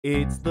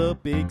It's the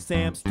Big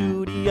Sam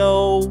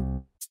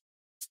StudiOoo.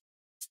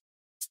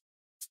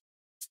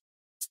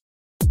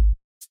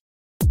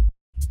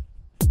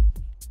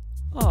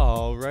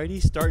 Alrighty,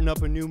 starting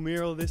up a new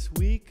mural this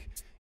week.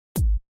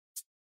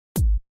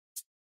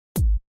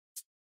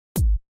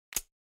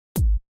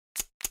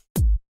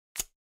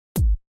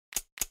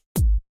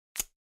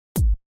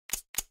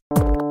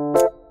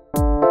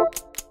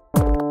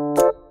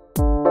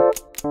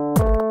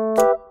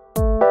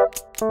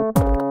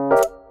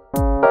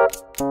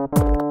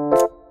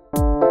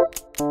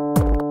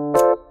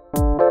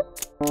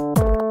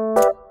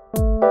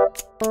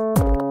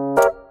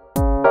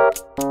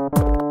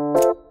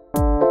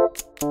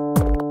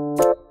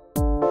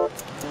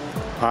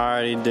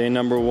 Alrighty, day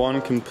number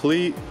 1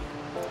 complete.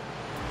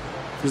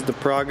 This is the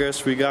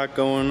progress we got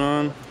going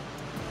on.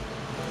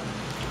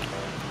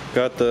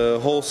 Got the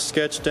whole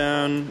sketch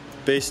down.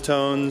 Bass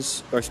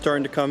tones are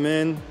starting to come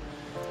in.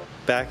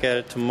 Back at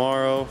it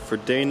tomorrow for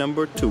day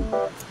number 2.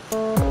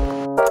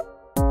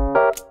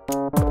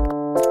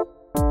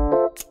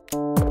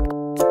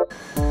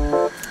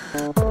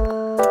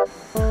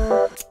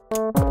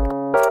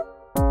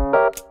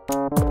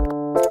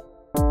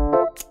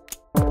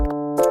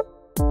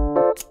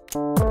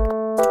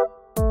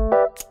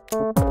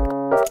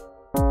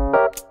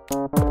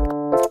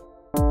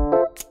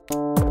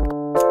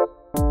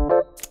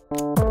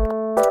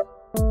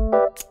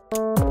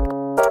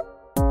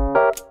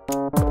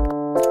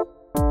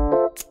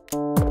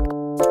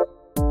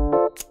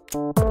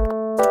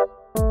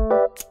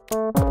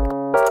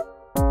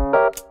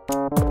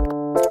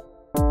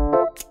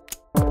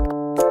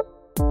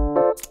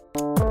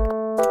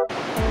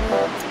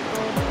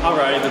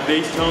 Alright, the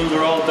bass tones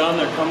are all done,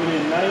 they're coming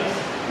in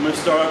nice. I'm going to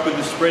start off with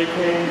the spray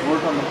paint,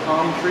 work on the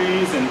palm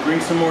trees, and bring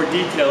some more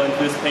detail into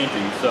this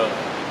painting. So,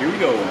 here we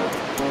go.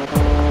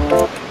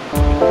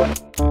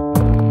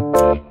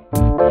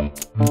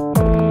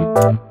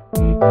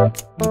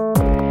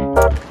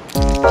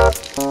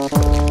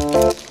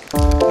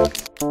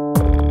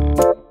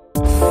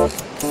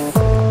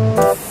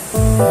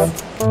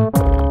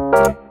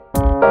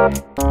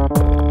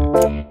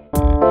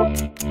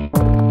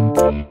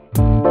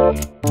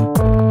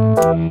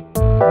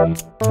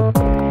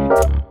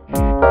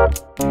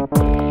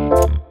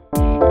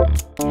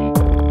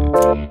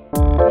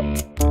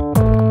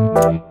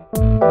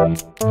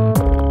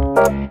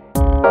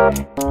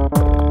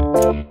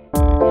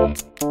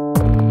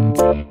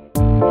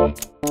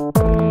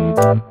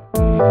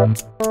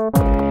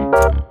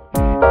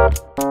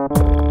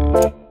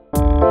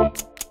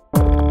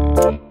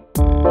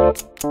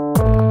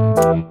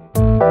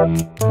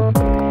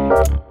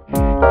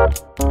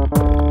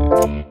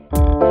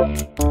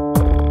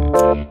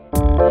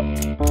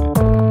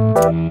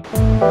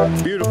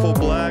 Beautiful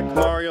black.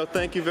 Mario,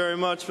 thank you very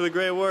much for the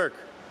great work.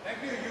 Thank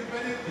you.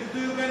 You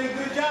do a very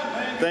good job,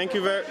 man.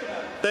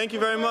 Thank you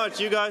very much.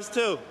 You guys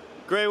too.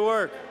 Great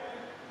work.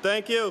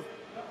 Thank you.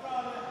 No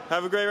problem.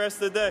 Have a great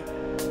rest of the day.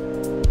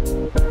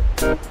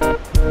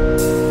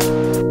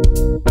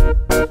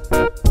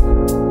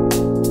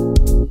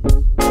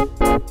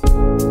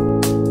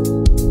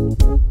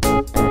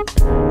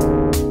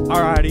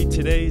 Alrighty,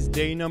 today's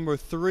day number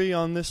 3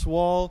 on this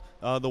wall.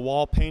 The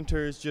wall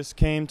painters just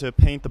came to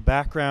paint the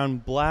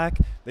background black.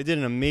 They did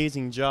an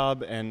amazing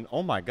job, and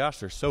oh my gosh,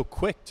 they're so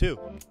quick too.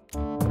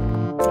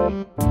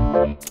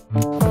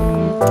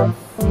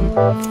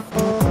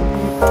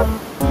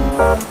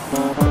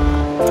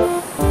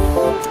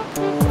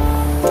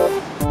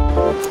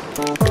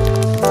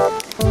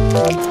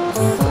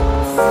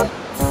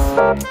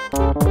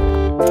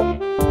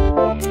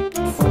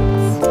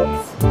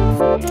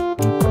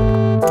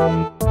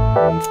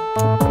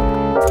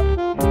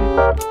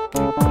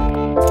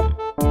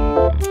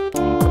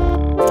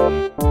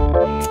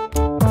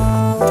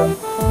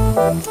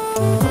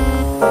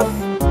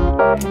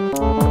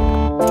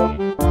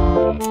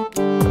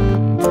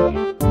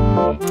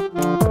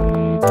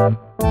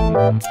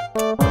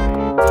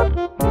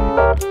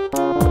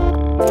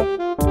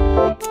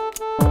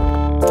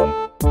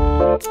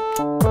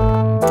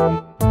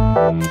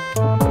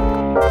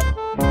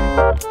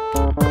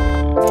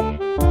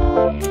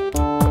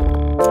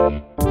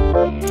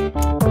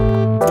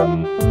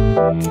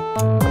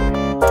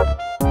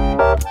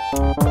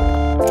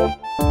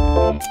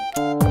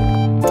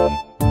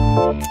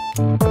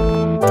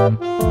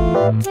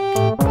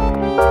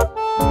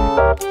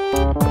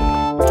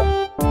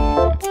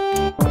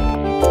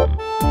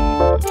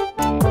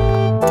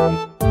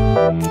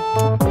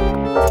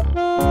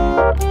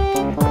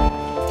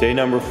 Day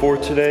number 4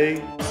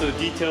 today. So the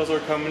details are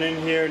coming in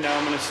here. Now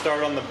I'm going to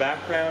start on the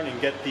background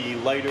and get the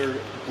lighter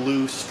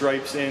blue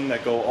stripes in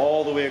that go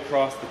all the way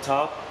across the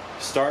top.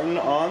 Starting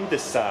on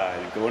this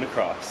side, going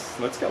across.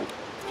 Let's go.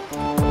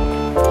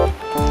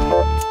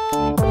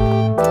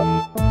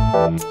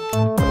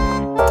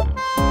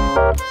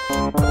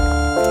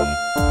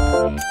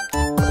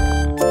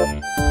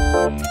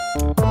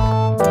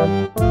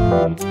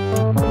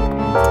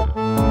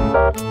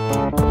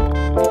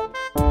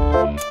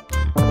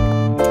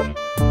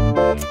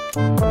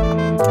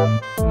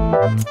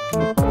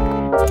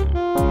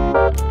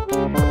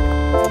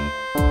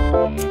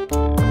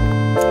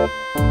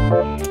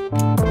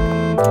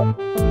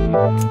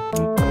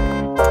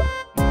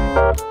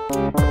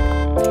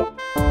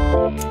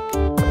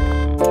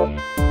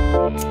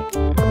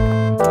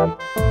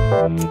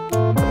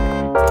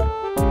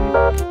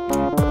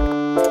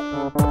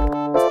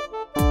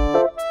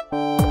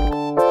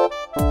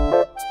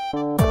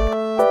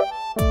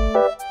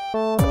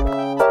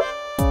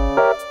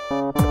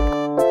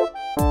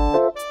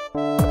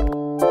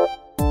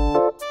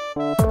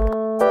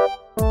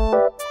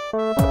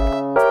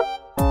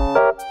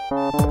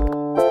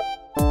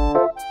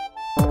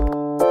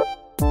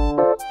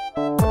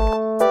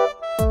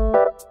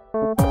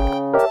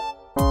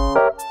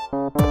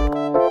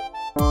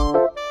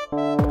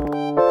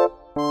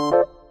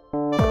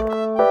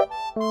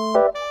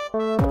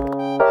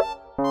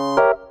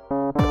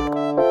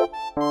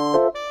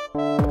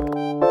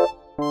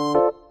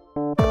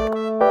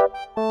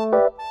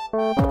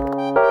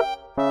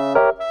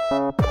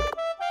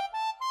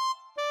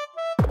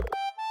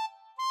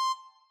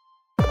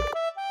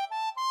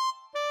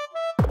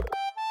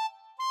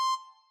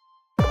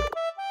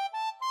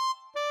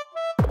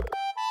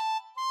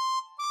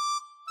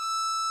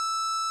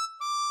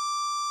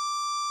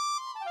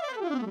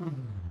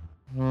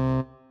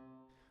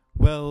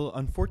 Well,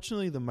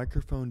 unfortunately the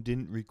microphone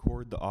didn't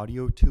record the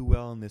audio too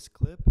well in this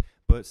clip,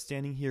 but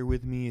standing here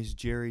with me is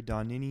Jerry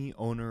Donnini,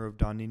 owner of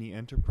Donnini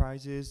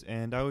Enterprises,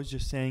 and I was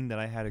just saying that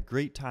I had a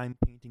great time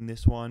painting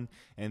this one,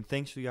 and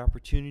thanks for the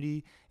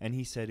opportunity, and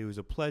he said it was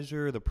a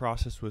pleasure, the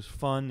process was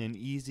fun and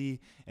easy,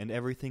 and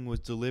everything was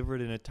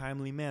delivered in a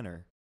timely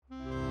manner.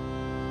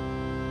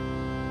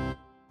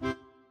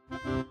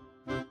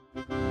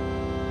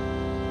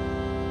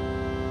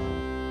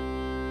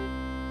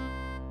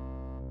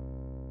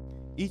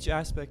 Each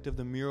aspect of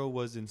the mural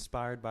was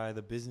inspired by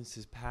the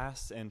business's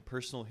past and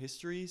personal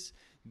histories.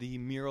 The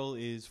mural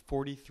is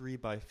 43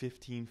 by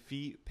 15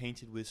 feet,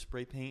 painted with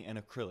spray paint and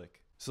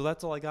acrylic. So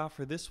that's all I got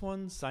for this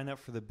one. Sign up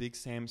for the Big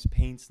Sam's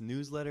Paints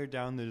newsletter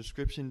down in the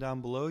description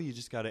down below. You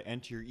just got to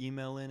enter your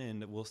email in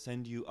and we'll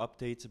send you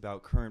updates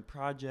about current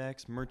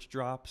projects, merch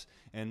drops,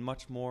 and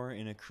much more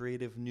in a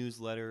creative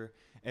newsletter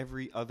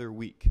every other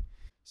week.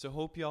 So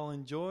hope y'all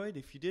enjoyed.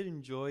 If you did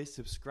enjoy,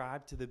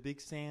 subscribe to the Big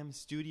Sam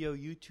StudiOoo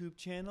YouTube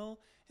channel,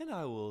 and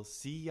I will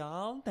see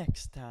y'all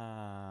next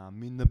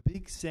time in the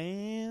Big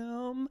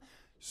Sam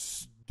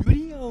StudiOoo.